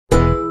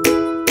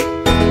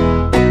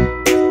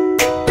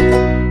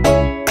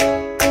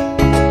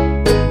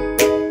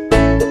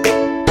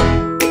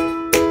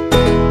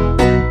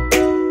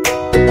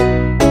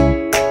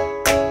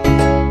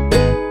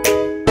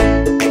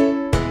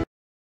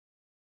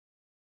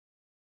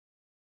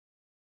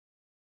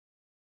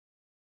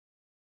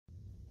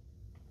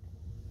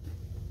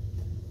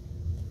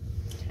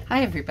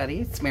Hi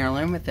everybody, it's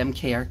Marilyn with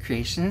MKR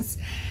Creations,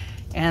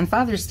 and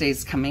Father's Day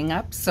is coming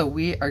up, so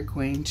we are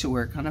going to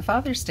work on a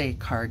Father's Day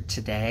card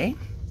today.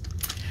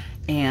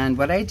 And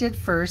what I did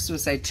first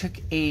was I took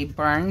a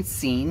barn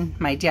scene.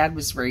 My dad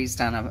was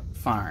raised on a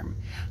farm.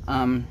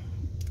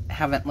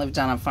 Haven't lived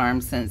on a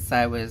farm since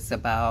I was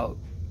about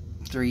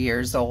 3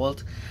 years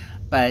old,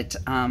 but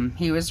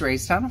he was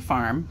raised on a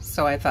farm,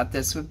 so I thought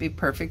this would be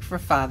perfect for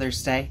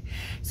Father's Day.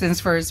 Since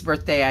for his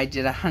birthday I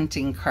did a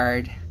hunting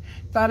card.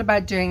 Thought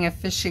about doing a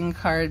fishing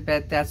card,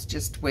 but that's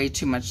just way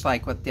too much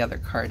like what the other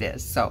card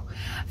is. So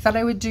I thought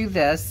I would do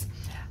this.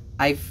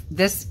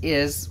 This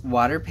is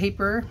water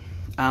paper,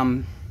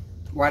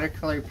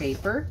 watercolor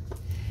paper.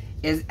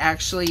 Is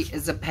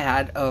a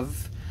pad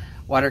of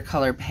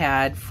watercolor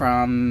pad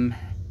from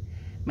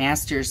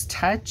Master's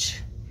Touch,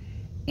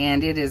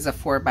 and it is a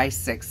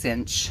 4x6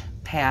 inch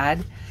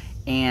pad,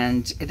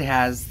 and it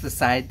has the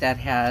side that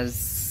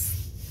has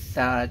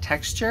the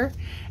texture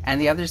and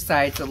the other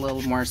side's a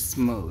little more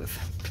smooth.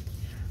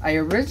 I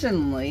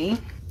originally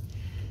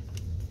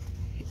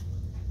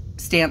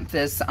stamped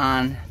this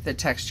on the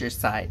texture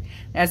side.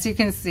 As you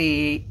can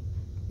see,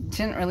 it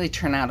didn't really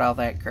turn out all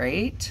that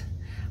great.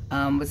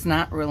 Was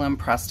not real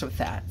impressed with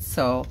that,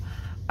 so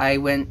I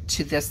went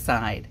to this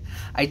side.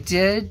 I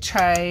did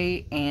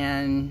try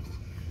and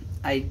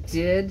I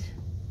did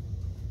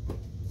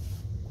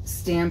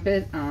stamp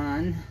it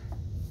on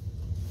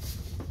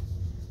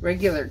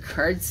regular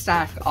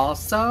cardstock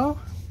also,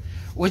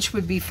 which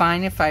would be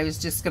fine if I was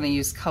just going to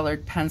use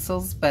colored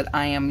pencils, but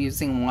I am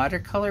using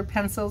watercolor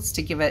pencils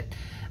to give it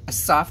a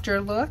softer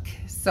look.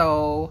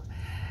 So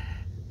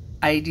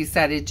I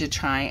decided to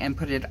try and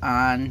put it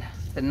on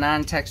the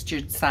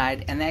non-textured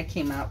side, and that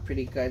came out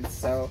pretty good.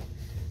 So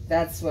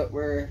that's what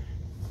we're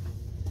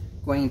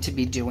going to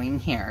be doing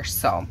here.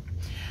 So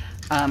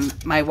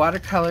my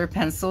watercolor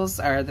pencils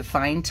are the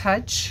Fine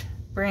Touch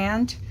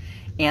brand,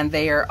 and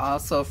they are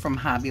also from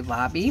Hobby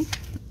Lobby.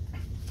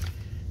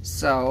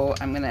 So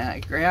I'm gonna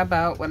grab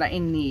out what I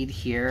need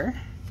here.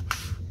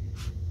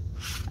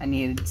 I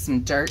need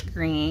some dark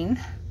green,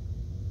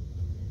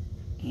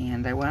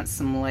 and I want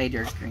some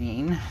lighter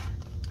green.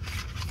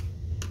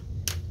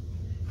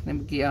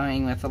 I'm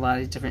going with a lot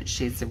of different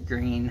shades of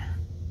green.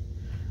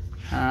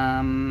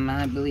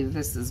 I believe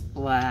this is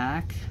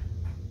black.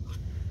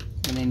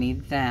 I'm gonna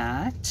need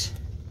that.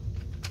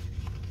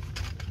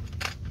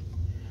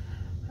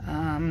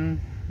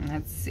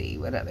 Let's see,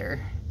 what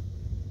other?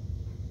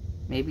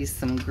 Maybe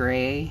some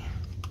gray,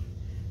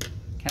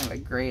 kind of a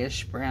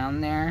grayish brown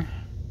there.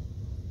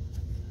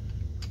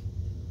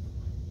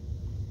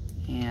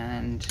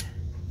 And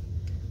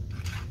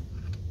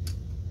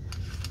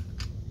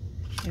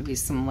maybe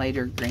some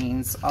lighter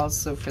greens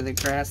also for the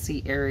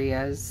grassy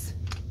areas.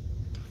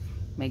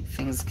 Make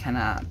things kind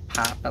of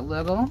pop a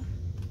little.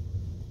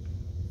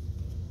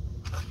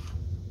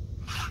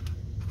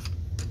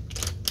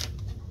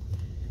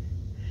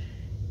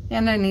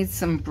 And I need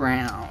some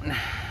brown.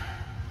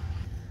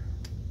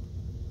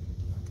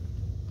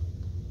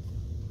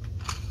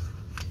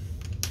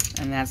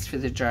 And that's for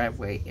the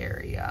driveway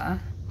area.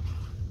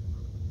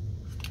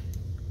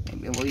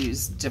 Maybe we'll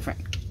use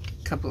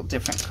couple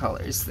different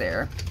colors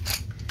there.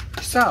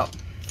 So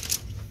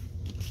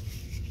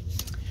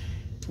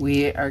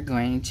we are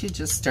going to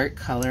just start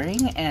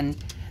coloring,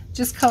 and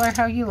just color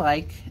how you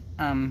like,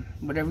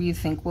 whatever you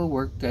think will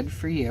work good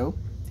for you.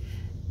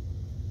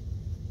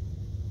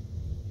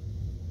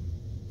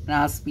 And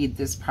I'll speed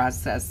this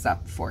process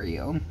up for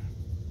you.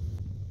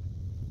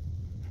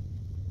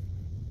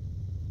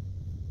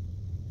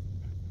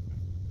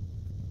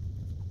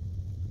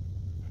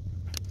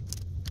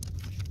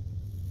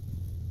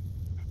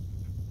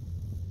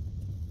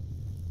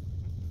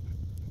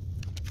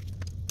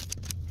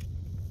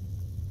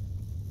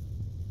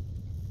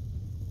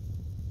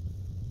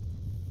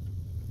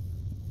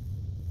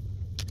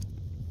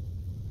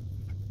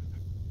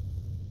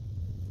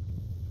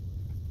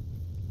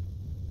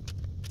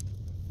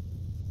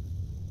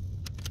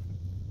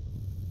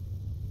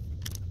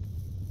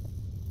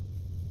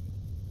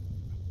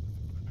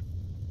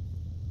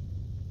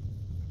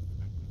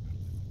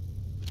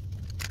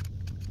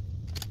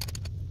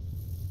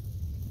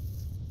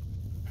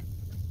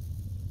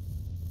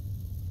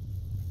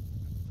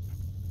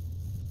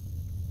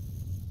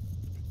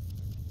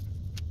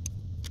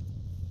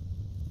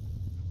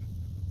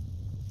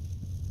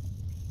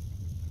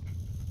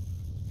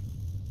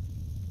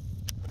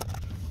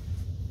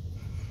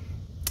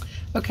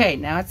 Okay,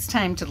 now it's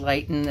time to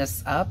lighten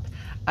this up.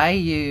 I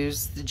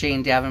use the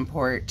Jane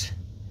Davenport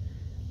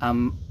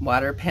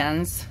water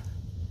pens.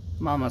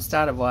 I'm almost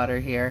out of water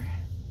here.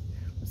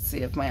 Let's see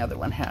if my other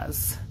one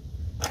has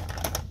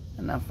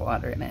enough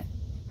water in it.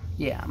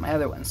 Yeah, my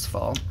other one's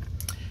full.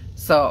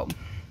 So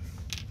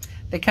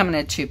they come in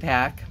a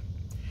 2-pack,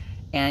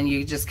 and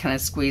you just kind of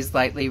squeeze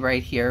lightly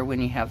right here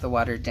when you have the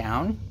water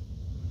down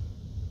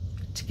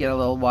to get a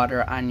little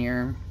water on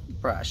your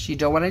brush. You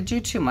don't want to do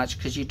too much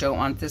because you don't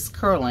want this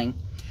curling,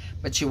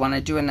 but you want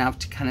to do enough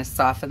to kind of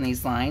soften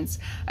these lines.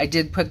 I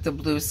did put the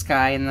blue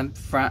sky in the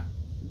front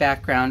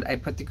background, I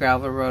put the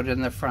gravel road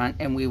in the front,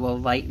 and we will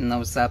lighten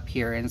those up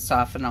here and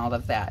soften all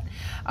of that.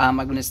 I'm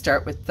going to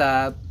start with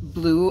the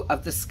blue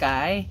of the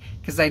sky,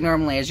 because I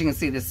normally, as you can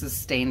see, this is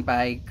stained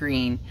by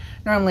green.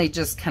 Normally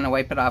just kind of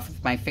wipe it off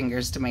with my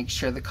fingers to make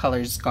sure the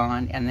color's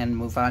gone, and then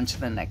move on to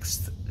the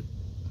next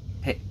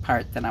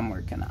part that I'm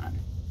working on.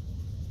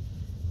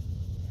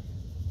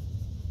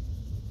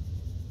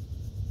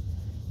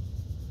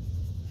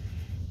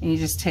 And you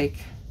just take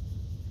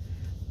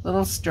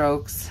little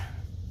strokes,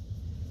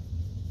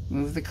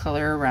 move the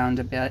color around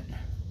a bit.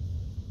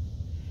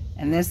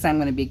 And this I'm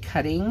going to be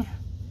cutting,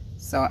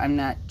 so I'm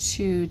not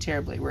too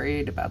terribly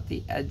worried about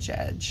the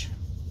edge.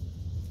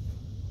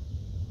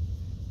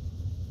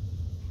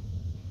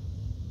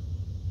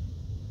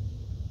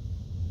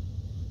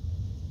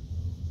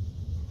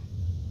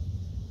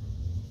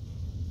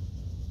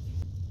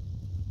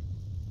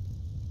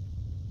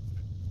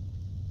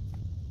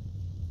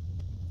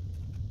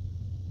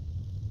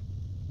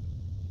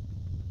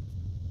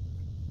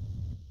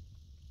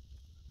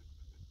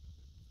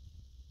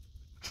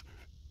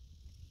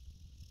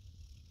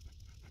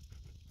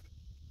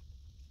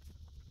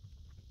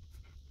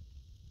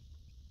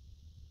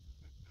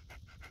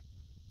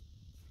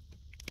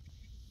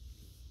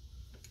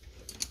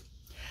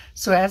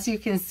 So as you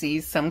can see,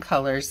 some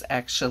colors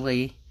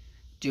actually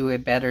do a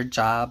better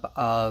job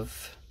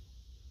of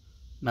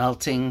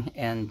melting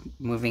and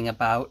moving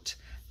about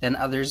than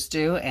others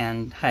do,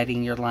 and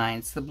hiding your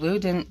lines. The blue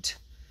didn't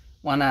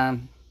want to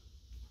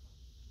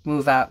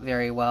move out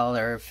very well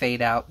or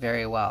fade out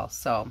very well.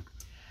 So,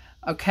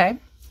 okay.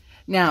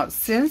 Now,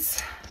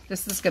 since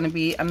this is going to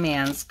be a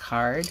man's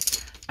card,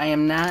 I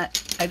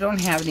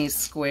don't have any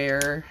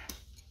square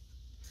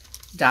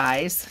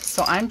dies,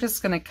 so I'm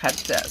just going to cut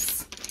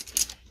this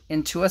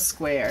into a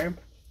square,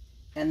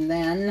 and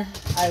then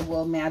I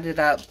will mat it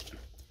up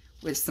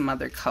with some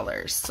other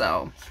colors.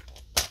 So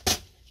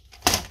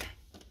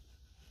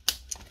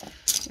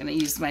I'm going to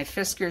use my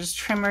Fiskars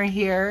trimmer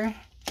here.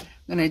 I'm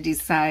going to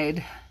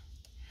decide,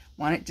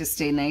 want it to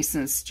stay nice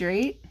and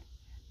straight,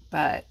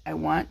 but I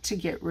want to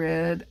get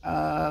rid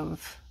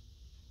of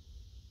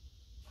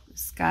the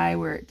sky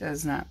where it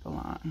does not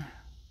belong.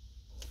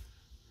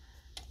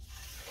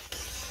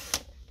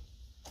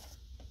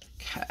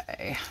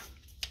 Okay.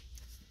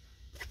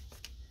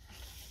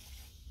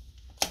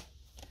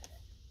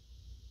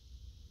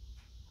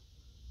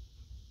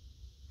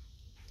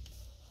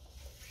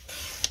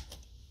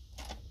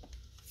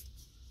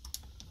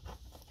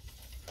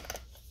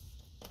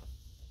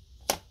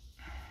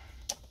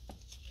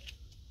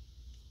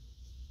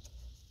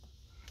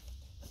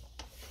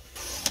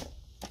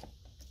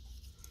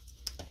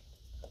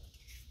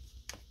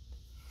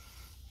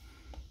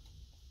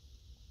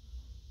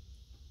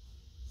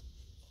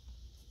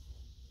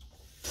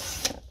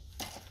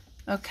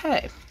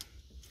 Okay,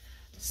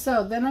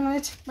 so then I'm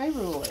going to take my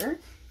ruler.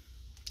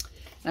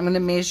 I'm going to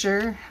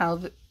measure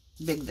how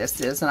big this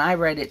is, and I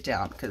write it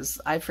down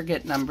because I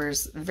forget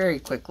numbers very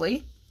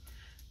quickly.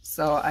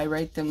 So I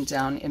write them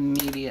down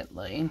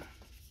immediately.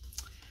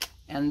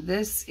 And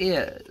this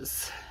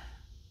is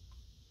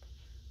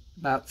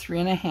about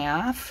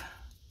 3.5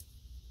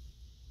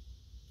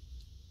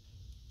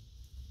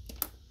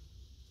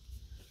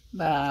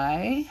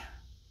 by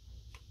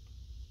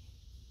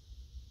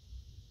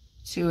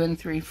 2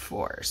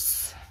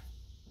 3/4.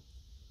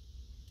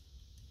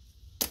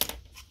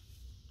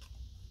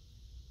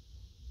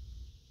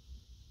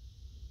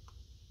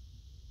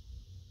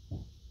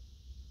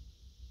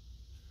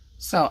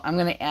 So I'm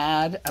going to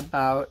add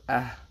about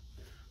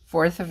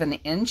 1/4 of an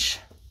inch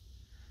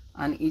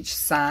on each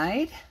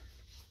side.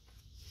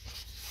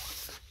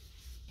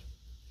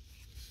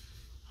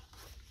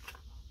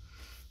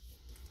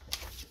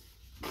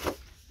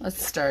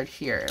 Let's start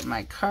here.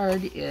 My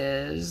card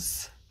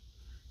is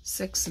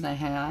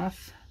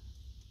 6.5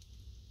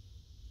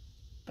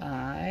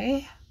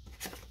 by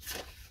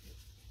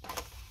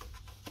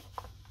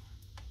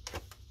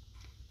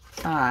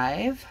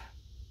 5.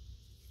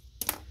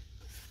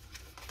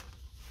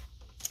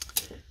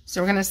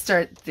 So we're going to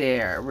start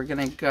there. We're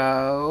going to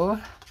go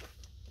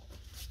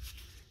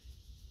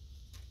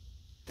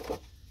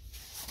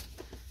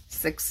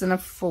 6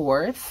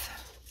 1/4.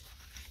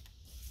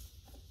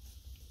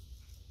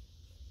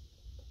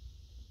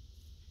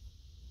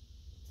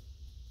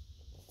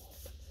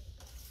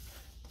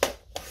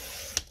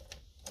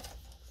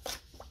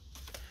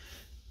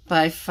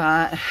 By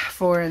 4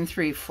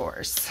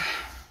 3/4.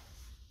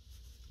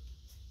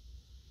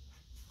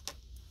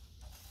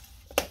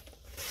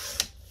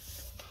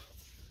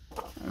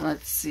 And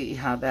let's see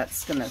how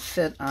that's going to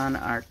fit on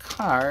our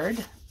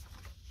card.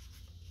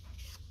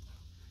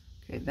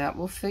 Okay, that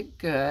will fit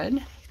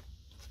good.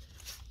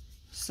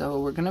 So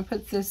we're going to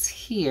put this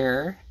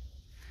here.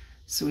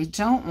 So we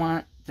don't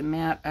want the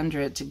mat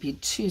under it to be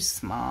too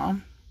small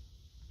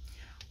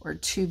or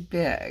too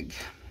big.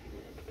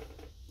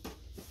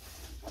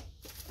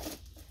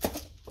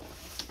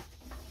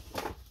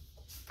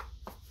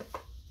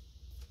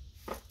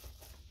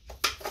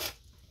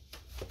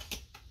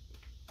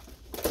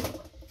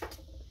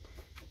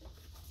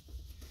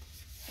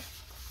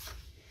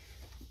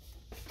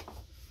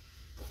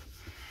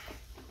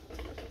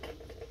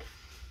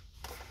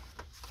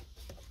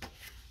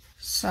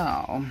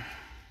 So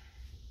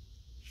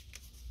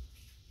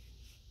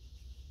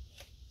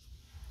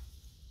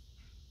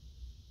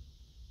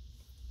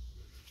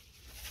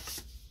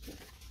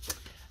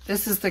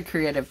this is the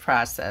creative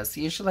process.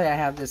 Usually I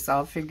have this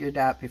all figured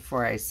out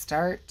before I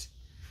start,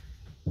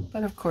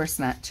 but of course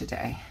not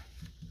today.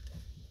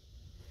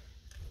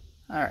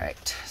 All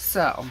right,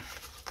 so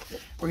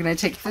we're going to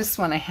take this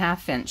one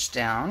 1/2 inch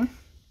down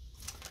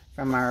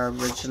from our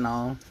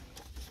original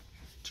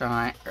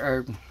drawing,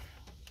 or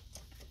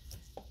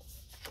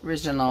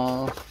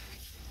original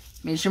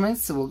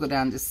measurements. So we'll go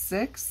down to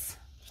 6.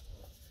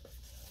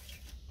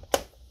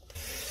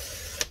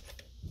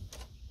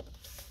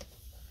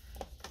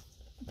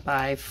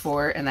 By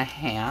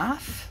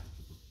 4.5.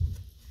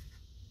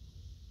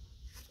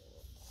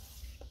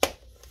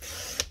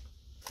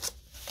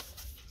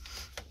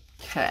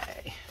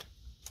 Okay.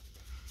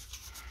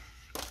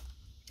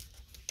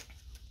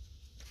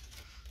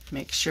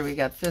 Make sure we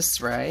got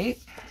this right.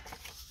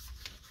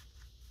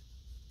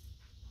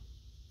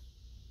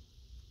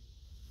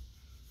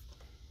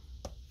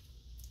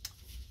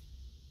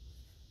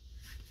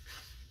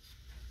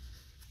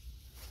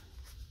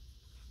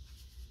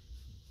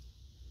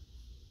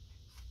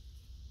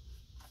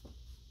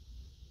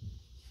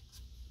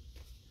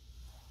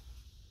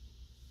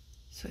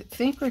 So I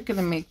think we're going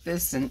to make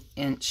this 1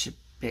 inch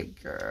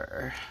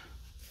bigger.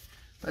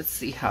 Let's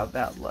see how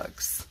that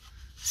looks.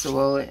 So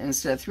we'll,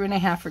 instead of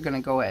 3.5, we're going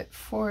to go at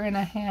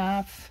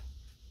 4.5.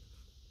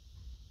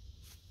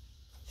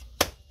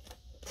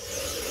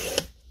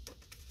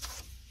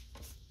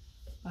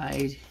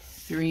 By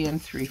 3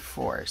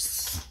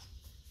 3/4.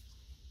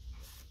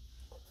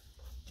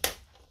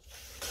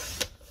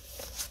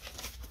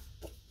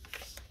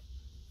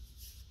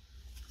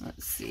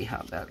 Let's see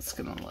how that's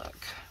going to look.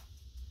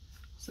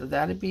 So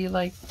that'd be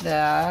like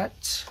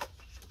that.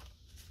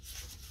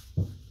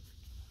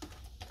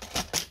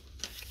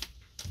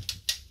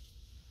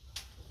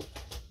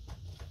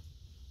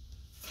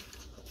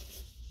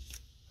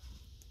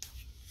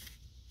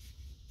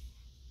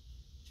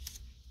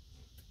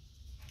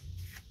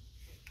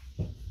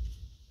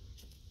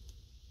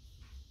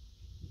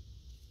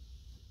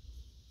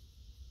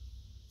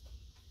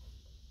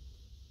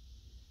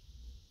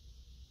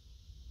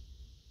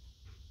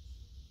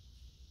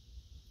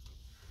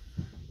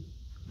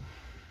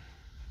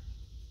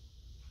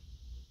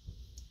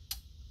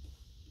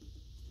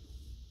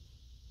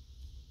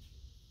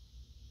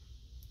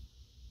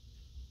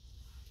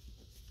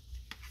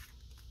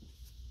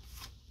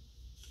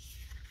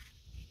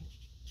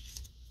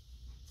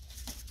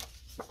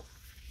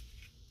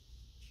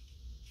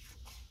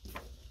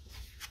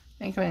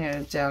 I think I'm going to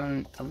go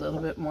down a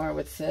little bit more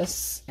with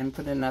this and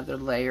put another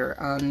layer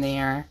on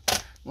there.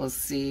 We'll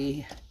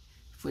see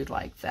if we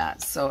like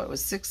that. So it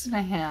was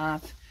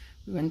 6.5.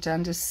 We went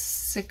down to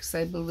 6,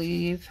 I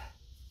believe.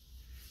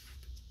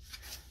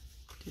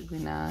 Did we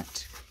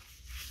not?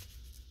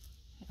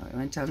 Yeah, we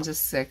went down to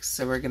 6,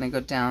 so we're going to go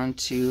down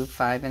to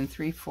 5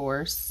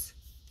 3/4.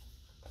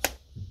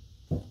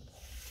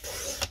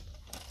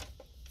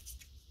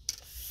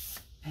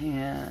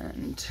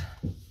 And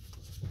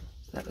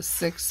that was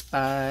 6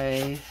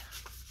 by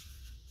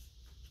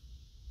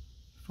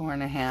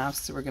 4.5,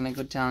 so we're going to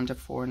go down to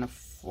 4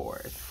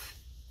 1/4.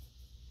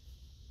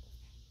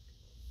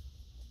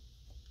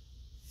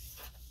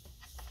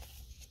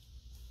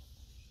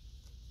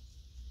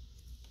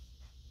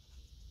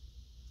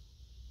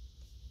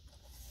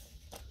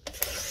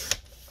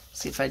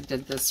 See if I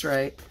did this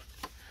right.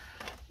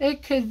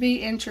 It could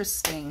be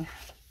interesting.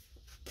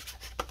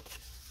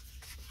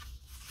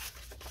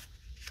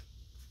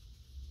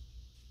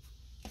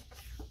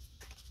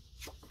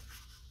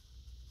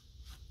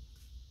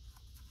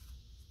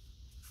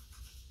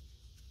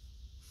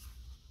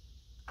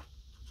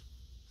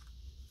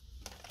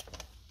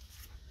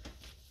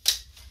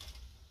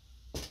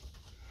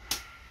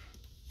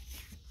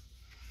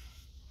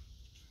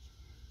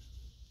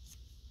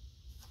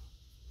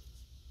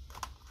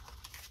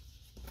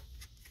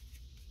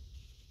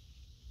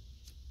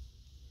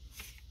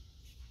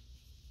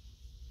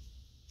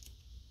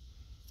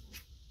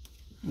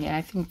 Yeah,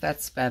 I think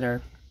that's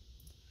better.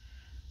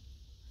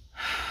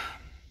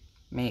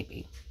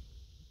 Maybe.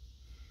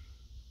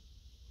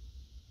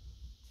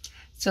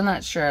 Still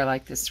not sure I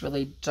like this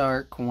really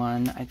dark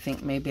one. I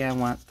think maybe I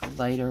want the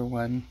lighter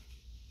one.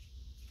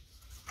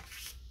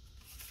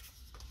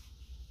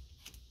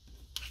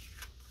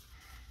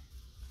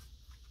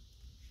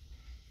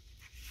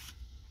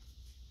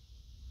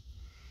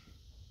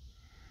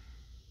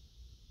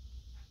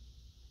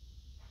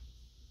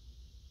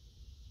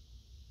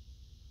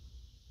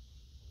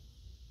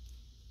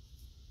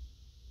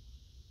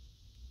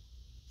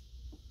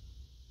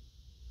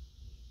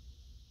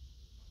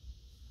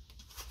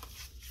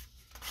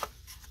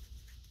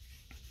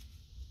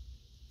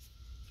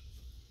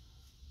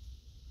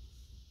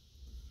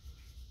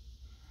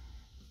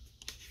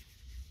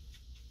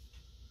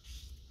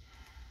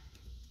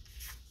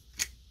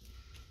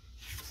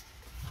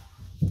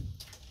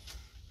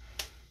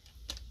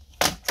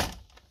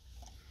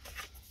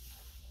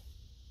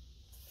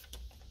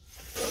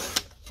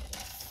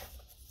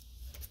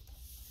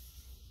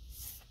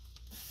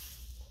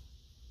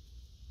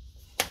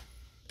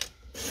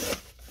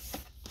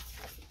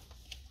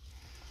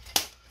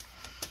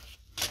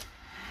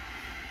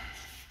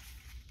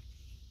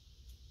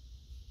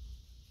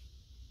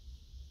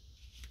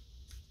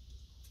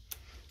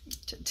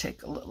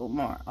 take a little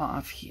more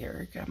off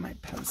here. Got my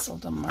pencil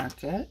to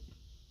mark it.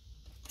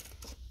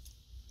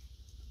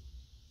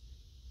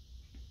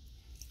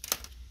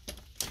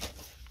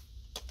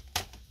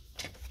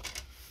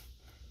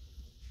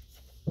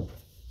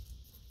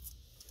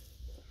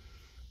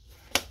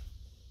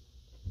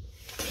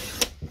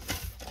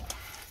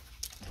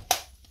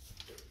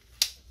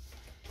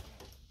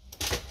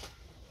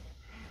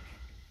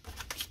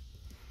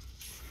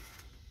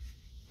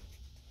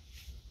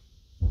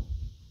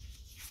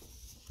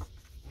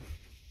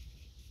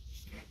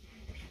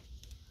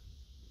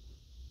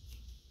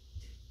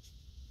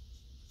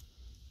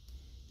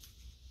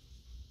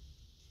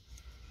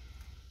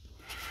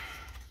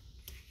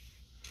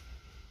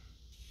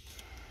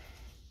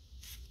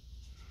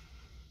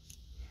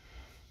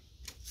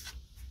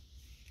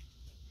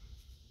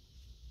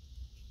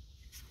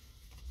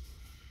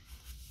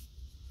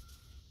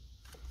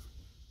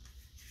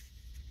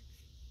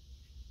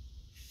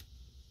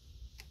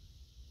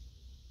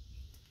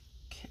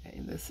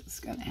 Okay, this is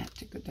going to have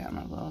to go down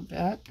a little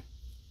bit.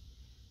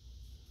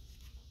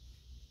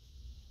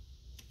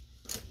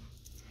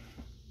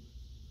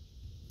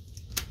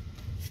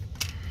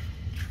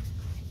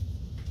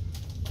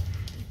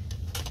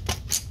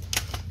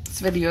 This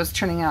video is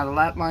turning out a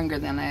lot longer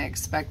than I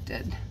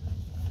expected.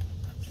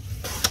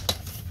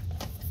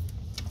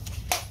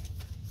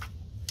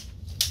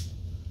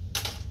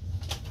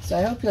 So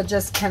I hope you'll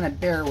just kind of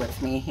bear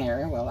with me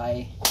here while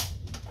I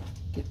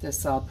get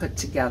this all put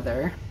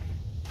together.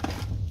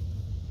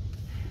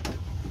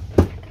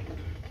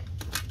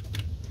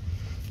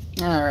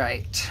 All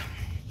right,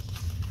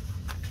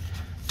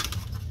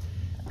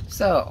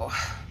 so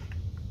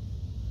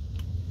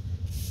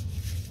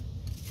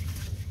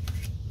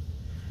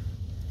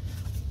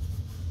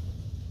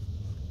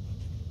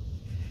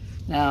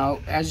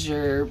now as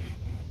your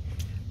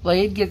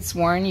blade gets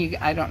worn,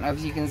 I don't know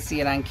if you can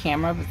see it on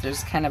camera, but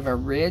there's kind of a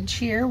ridge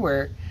here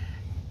where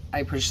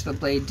I push the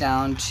blade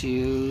down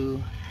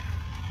to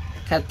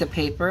cut the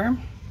paper.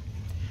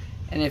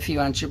 And if you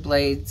want your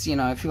blades, you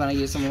know, if you want to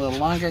use them a little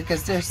longer,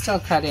 because they're still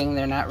cutting,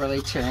 they're not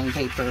really tearing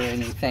paper or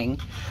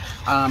anything,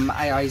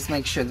 I always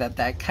make sure that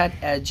that cut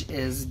edge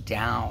is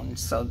down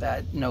so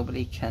that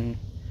nobody can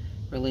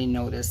really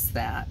notice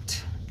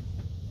that.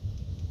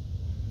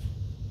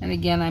 And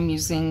again, I'm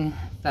using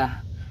the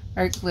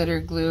art glitter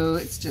glue.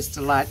 It's just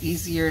a lot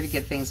easier to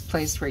get things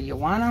placed where you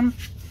want them.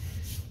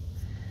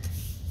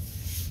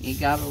 You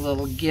got a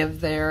little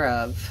give there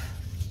of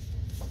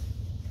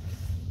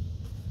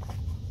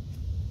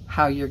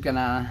how you're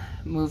gonna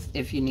move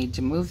if you need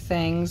to move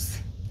things.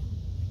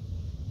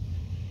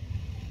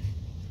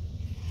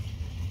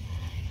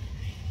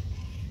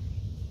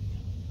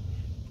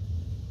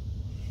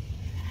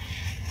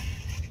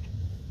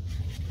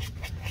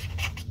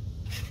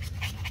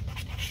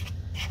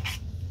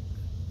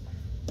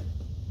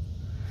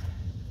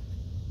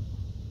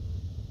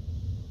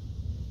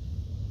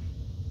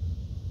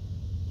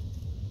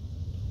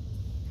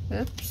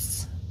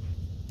 Oops.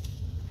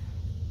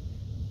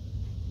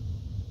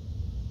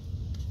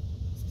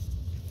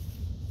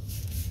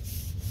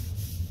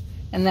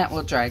 And that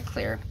will dry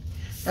clear.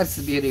 That's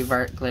the beauty of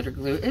art glitter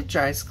glue. It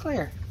dries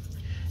clear.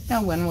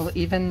 No one will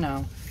even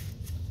know.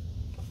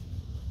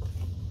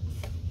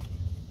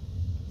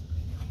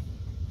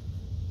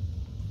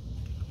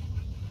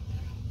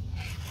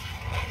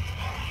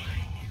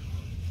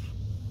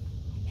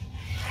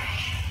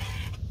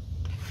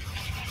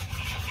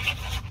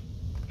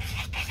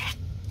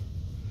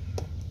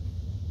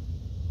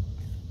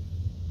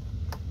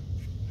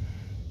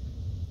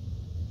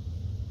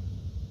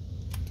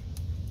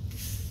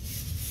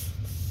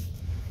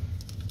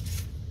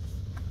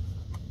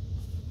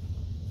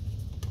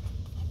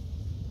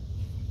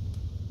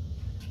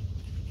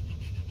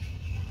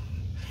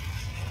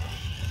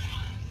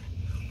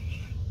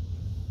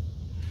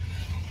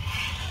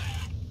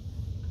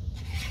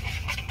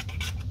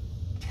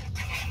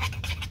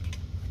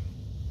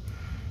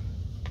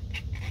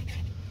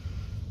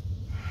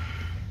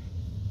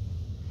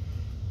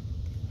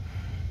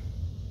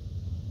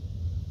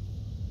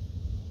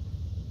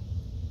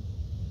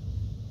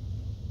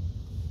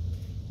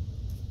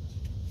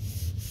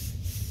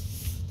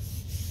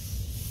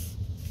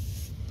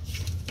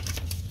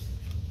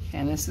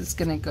 And this is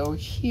going to go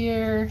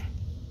here.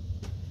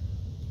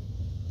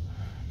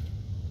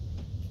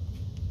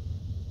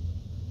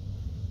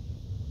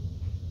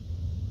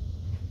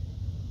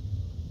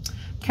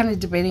 Kind of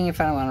debating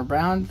if I want to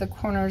round the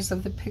corners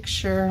of the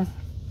picture.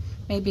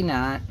 Maybe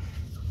not.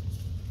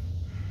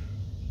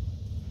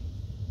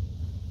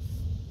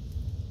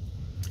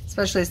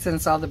 Especially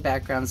since all the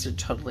backgrounds are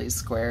totally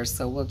square,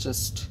 so we'll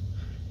just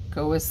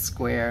go with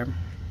square.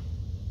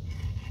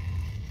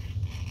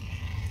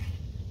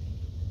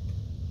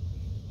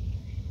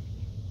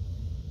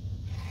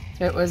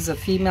 If it was a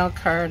female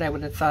card, I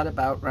would have thought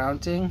about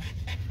rounding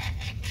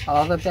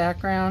all the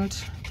background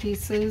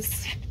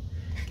pieces,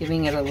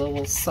 giving it a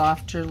little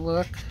softer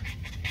look.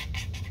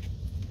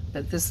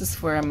 But this is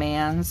for a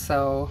man,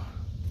 so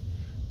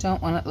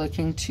don't want it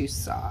looking too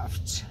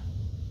soft.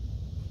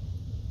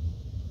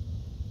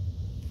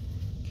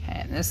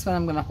 And this one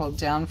I'm going to hold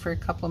down for a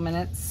couple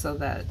minutes so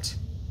that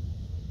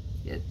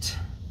it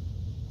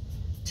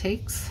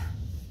takes.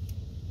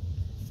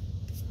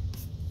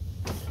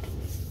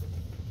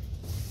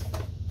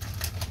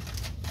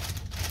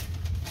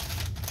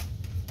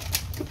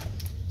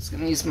 Just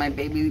going to use my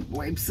baby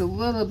wipes a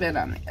little bit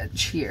on the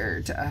edge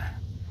here to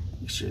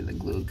make sure the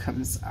glue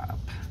comes up.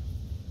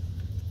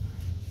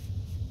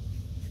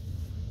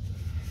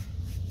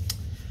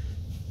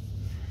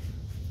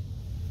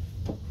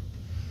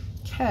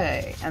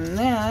 Okay, and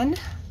then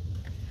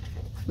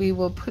we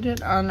will put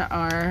it on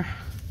our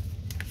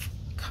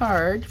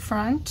card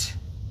front.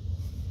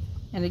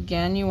 And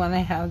again, you want to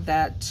have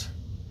that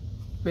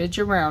ridge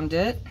around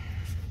it.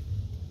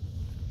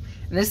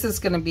 And this is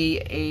going to be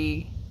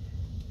a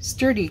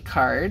sturdy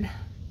card.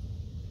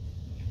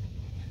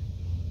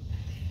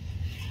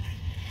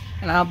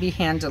 And I'll be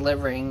hand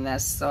delivering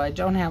this, so I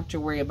don't have to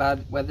worry about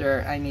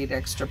whether I need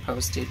extra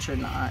postage or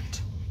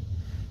not.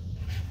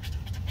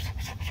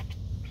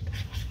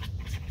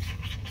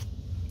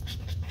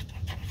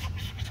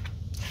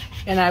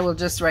 And I will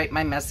just write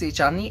my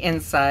message on the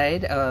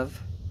inside of,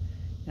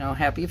 you know,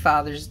 Happy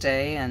Father's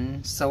Day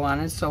and so on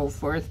and so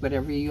forth,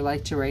 whatever you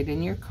like to write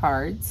in your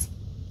cards.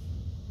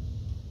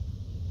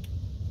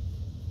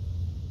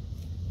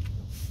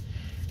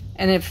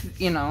 And if,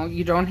 you know,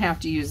 you don't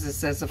have to use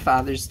this as a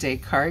Father's Day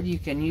card, you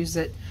can use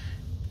it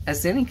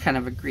as any kind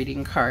of a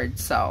greeting card.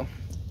 So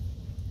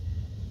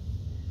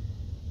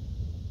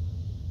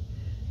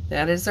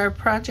that is our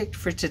project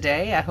for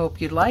today. I hope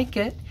you like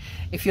it.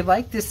 If you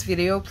like this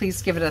video,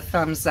 please give it a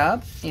thumbs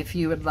up. If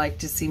you would like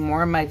to see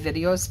more of my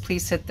videos,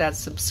 please hit that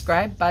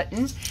subscribe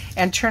button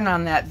and turn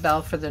on that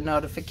bell for the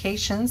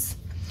notifications.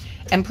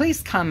 And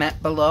please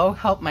comment below,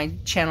 help my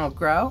channel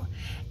grow.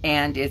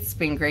 And it's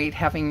been great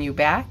having you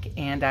back,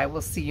 and I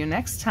will see you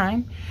next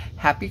time.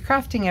 Happy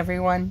crafting,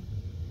 everyone.